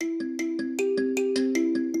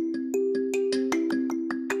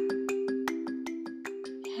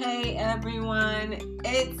everyone?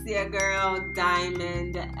 It's your girl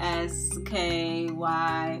Diamond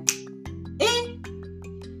SKY,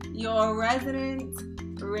 your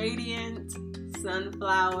resident radiant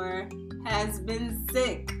sunflower has been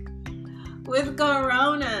sick with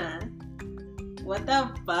corona. What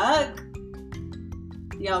the fuck?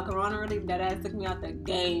 Yo, corona really deadass took me out the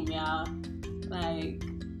game, y'all. Like,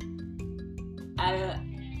 I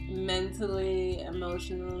mentally,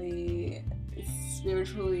 emotionally,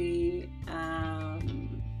 spiritually,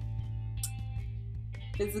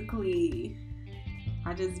 physically,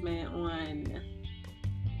 I just been on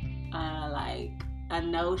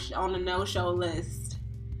on a no-show list.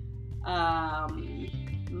 But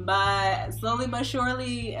slowly but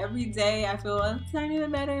surely, every day I feel a tiny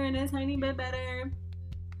bit better and a tiny bit better.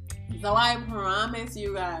 So I promise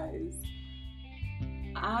you guys,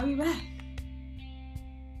 I'll be back.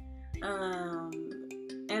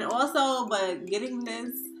 And also, but getting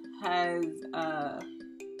this has,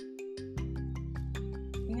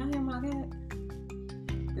 can y'all hear my cat?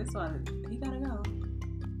 This one, he gotta go.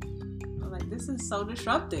 I'm like, this is so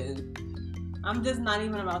disruptive. I'm just not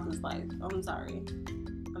even about this life. I'm sorry.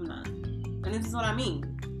 I'm not. And this is what I mean.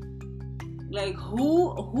 Like,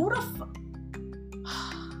 who the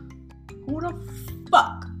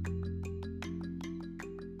fuck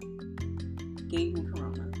gave me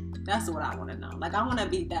corona? That's what I want to know. Like, I want to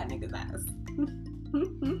beat that nigga's ass.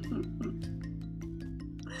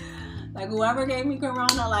 Like, whoever gave me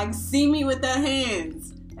corona, like, see me with their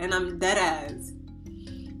hands. And I'm dead ass.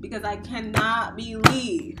 Because I cannot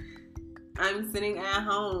believe I'm sitting at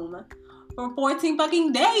home for 14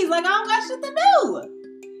 fucking days. Like, I don't got shit to do.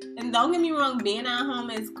 And don't get me wrong, being at home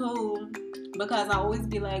is cool. Because I always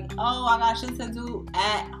be like, oh, I got shit to do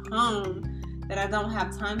at home that I don't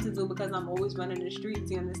have time to do because I'm always running the streets,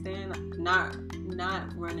 you understand? Not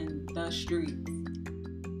running the streets.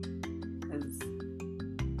 Because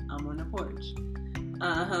I'm on the porch.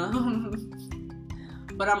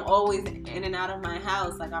 But I'm always in and out of my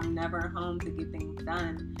house. Like, I'm never home to get things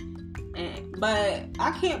done. But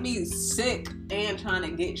I can't be sick and trying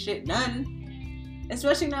to get shit done.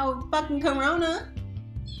 Especially now with fucking corona.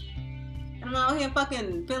 And I'm out here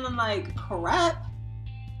fucking feeling like crap.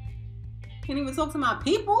 Can't even talk to my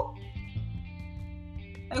people.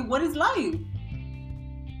 Like, what is life?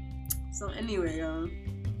 So anyway, y'all.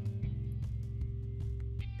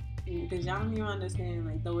 Because y'all don't even understand,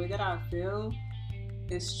 like, the way that I feel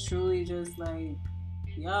is truly just like,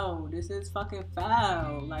 yo, this is fucking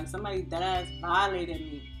foul. Like, somebody dead ass violated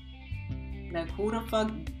me. Like, who the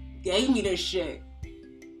fuck gave me this shit?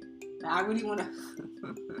 Like, I really want to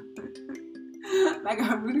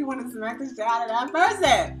smack the shit out of that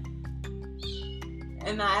person.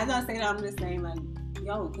 And as I say that, I'm just saying, like,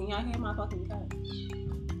 yo, can y'all hear my fucking cat?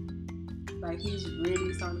 Like, he's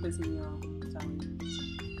really starting to piss me off. I'm telling you.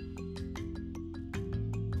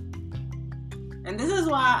 And this is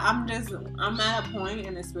why I'm at a point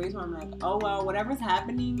in a space where I'm like, oh, well, whatever's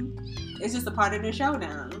happening is just a part of the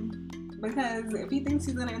showdown. Because if he thinks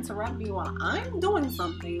he's going to interrupt me while I'm doing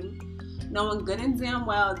something, knowing good and damn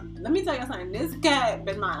well, let me tell you something, this cat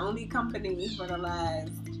been my only company for the last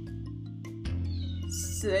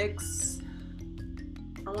 6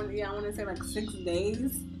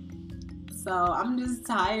 days. So I'm just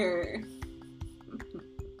tired.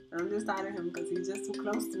 I'm just tired of him because he's just too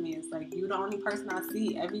close to me. It's like, you the only person I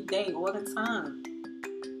see every day, all the time.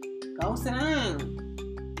 Go sit down.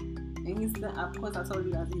 And of course I told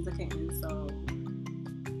you guys he's a kitten, so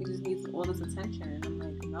he just needs all this attention. And I'm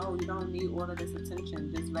like, no, you don't need all of this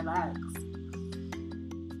attention. Just relax.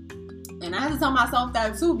 And I had to tell myself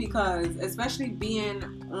that too, because especially being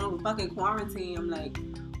on fucking quarantine, I'm like,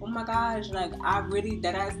 oh my gosh, like, I really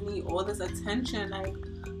deadass need all this attention. Like,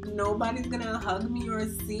 nobody's gonna hug me or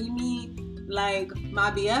see me like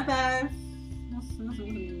my BFF.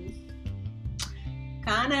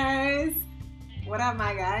 Connors, what up,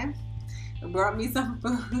 my guy? Brought me some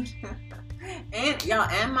food. And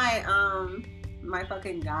my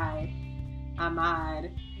fucking guy,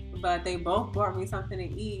 Ahmad. But they both brought me something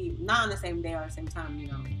to eat. Not on the same day or the same time, you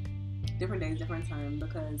know. Different days, different time.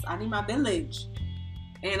 Because I need my village.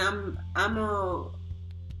 And I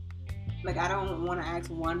don't want to ask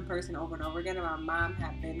one person over and over again. And my mom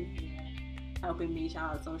had been here helping me.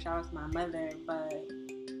 Shout out to my mother. But,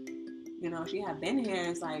 you know, she had been here.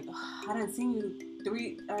 It's like, I done seen you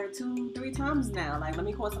 3 times now. Like, let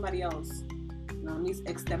me call somebody else. You know, let me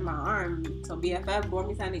extend my arm. So BFF brought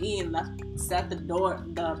me something to eat and set the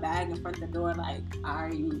bag in front of the door. Like, are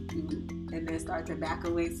you? And then start to back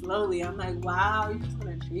away slowly. I'm like, wow, you just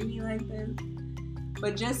want to treat me like this?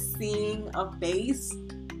 But just seeing a face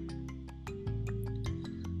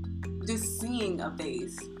just seeing a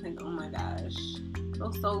face, like, oh my gosh, it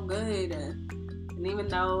feels so good. And even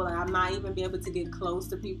though like I might even be able to get close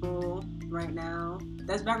to people right now,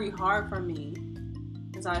 that's very hard for me,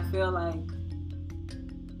 because I feel like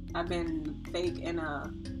I've been fake in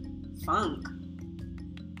a funk.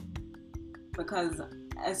 Because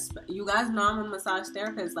as you guys know, I'm a massage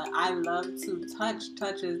therapist. Like, I love to touch.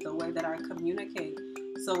 Touch is the way that I communicate.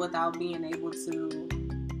 So without being able to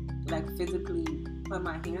like physically put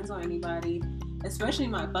my hands on anybody, especially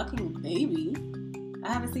my fucking baby.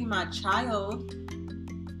 I haven't seen my child.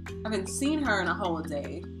 I haven't seen her in a whole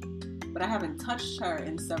day, but I haven't touched her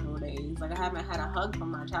in several days. Like, I haven't had a hug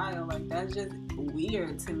from my child. Like, that's just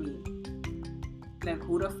weird to me. Like,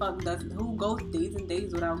 who goes days and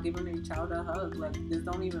days without giving their child a hug? Like, this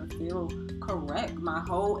don't even feel correct. My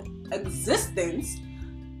whole existence,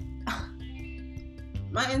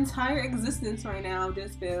 my entire existence right now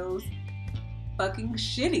just feels fucking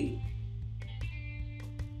shitty.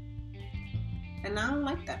 And I don't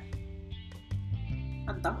like that.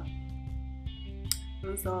 I don't.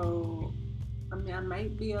 And so, I mean, I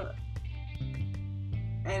might be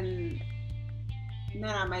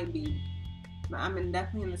I'm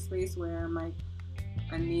definitely in a space where I'm like,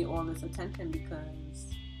 I need all this attention because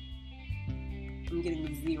I'm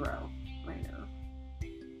getting 0 right now.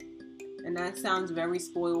 And that sounds very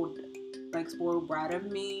spoiled brat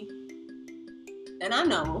of me. And I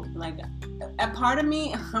know, like, a part of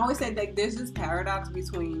me, I always say, like, there's this paradox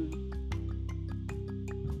between,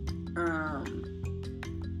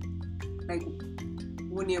 like,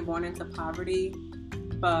 when you're born into poverty,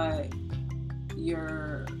 but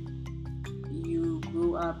you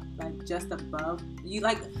grew up, like, just above, you,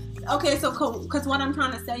 like, okay, so, because what I'm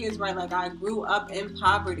trying to say is, right, like, I grew up in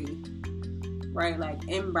poverty, right, like,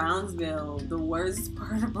 in Brownsville, the worst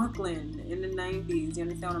part of Brooklyn, in the 90s, you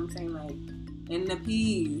understand what I'm saying, like, in the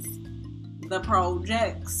P's, the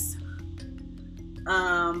projects,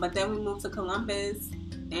 but then we moved to Columbus,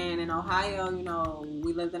 and in Ohio, you know,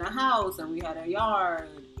 we lived in a house, and we had a yard,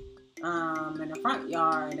 and a front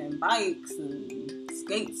yard, and bikes, and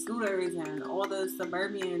scooters, and all the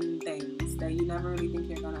suburban things that you never really think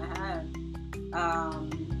you're gonna have.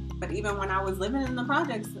 But even when I was living in the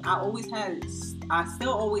projects, I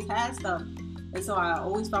still always had stuff, and so I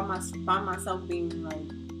always found myself being like,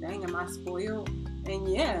 dang, am I spoiled? And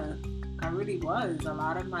yeah, I really was a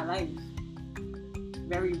lot of my life.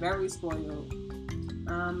 Very, very spoiled.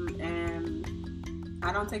 And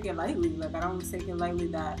I don't take it lightly. Like, I don't take it lightly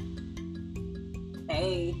that,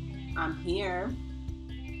 hey, I'm here.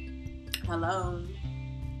 Hello.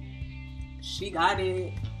 She got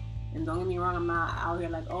it. And don't get me wrong, I'm not out here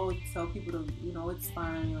like, oh, tell people to, you know, it's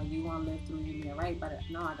fine. Like, you want to live through me, right? But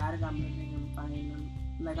no, I got it. I'm living. I'm fine.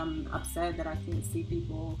 I'm upset that I can't see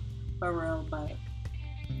people for real, but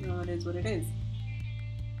you know, it is what it is.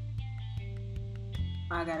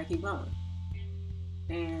 I gotta keep going.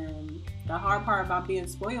 And the hard part about being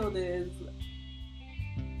spoiled is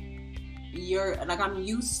I'm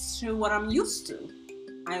used to what I'm used to.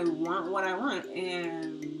 I want what I want,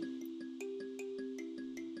 and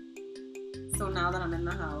so now that I'm in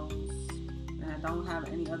the house and I don't have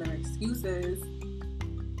any other excuses,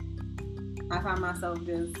 I find myself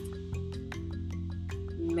just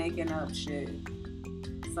making up shit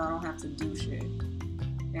so I don't have to do shit,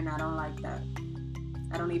 and I don't like that.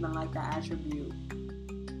 I don't even like that attribute.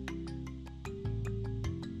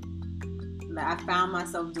 Like, I found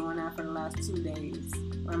myself doing that for the last 2 days.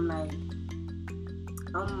 I'm like,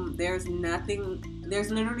 there's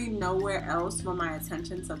literally nowhere else for my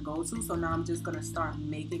attention to go to, so now I'm just gonna start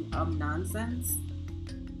making up nonsense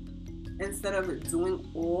instead of doing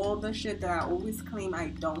all the shit that I always claim I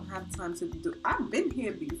don't have time to do. I've been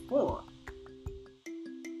here before.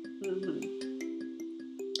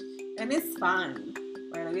 And it's fine,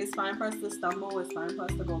 right? Like, it's fine for us to stumble, it's fine for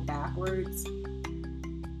us to go backwards,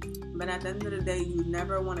 but at the end of the day, you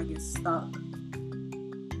never want to get stuck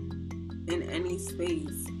in any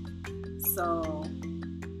space. So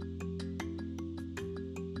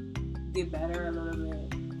get better a little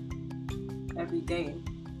bit every day.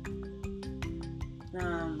 I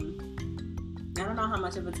don't know how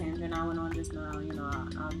much of a tangent I went on just now. You know,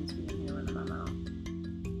 I'll just be in here running my mouth.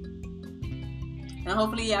 And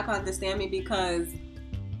hopefully y'all can understand me, because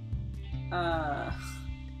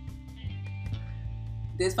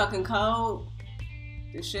this fucking code,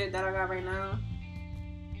 the shit that I got right now,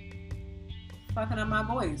 fucking up my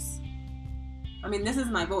voice. I mean, this is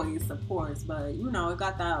my voice, of course, but you know, it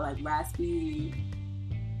got that like raspy,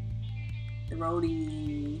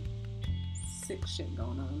 throaty, sick shit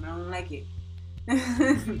going on. I don't like it.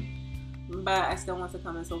 But I still want to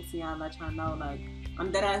come and talk to y'all and let y'all know, like,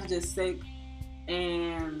 I'm dead ass just sick,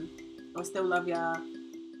 and I still love y'all.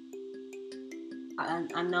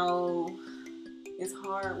 I know it's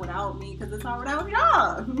hard without me because it's hard without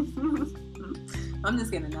y'all. I'm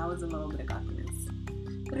just kidding. That was a little bit of cockiness.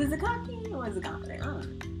 But is it cocky or is it confident? I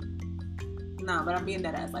don't know. No, but I'm being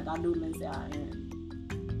dead ass. Like, I do miss y'all,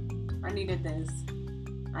 and I needed this.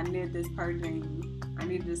 I needed this purging. I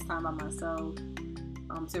needed this time by myself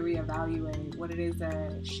to reevaluate what it is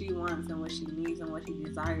that she wants and what she needs and what she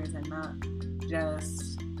desires, and not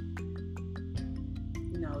just,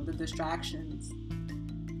 you know, the distractions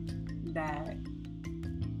that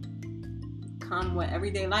come with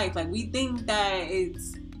everyday life. Like, we think that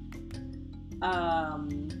it's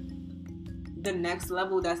the next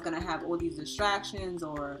level that's gonna have all these distractions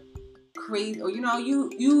or crazy, or you know,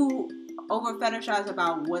 you over fetishize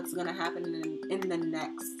about what's gonna happen in the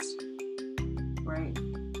next, right?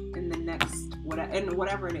 In the next,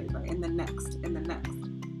 whatever it is, right? In the next.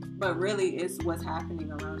 But really, it's what's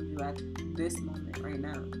happening around you at this moment right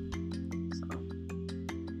now.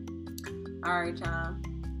 All right, y'all.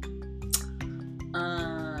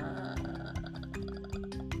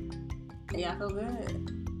 Yeah, I feel good.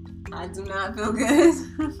 I do not feel good.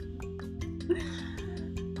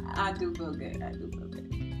 I do feel good.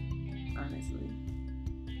 Honestly.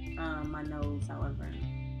 My nose, however,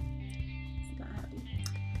 is not happy.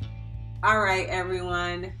 All right,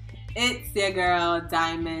 everyone. It's your girl,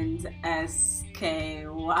 Diamond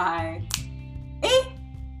SKY.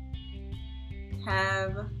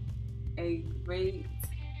 Have a great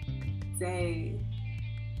day,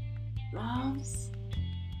 loves.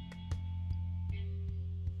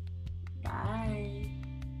 Bye.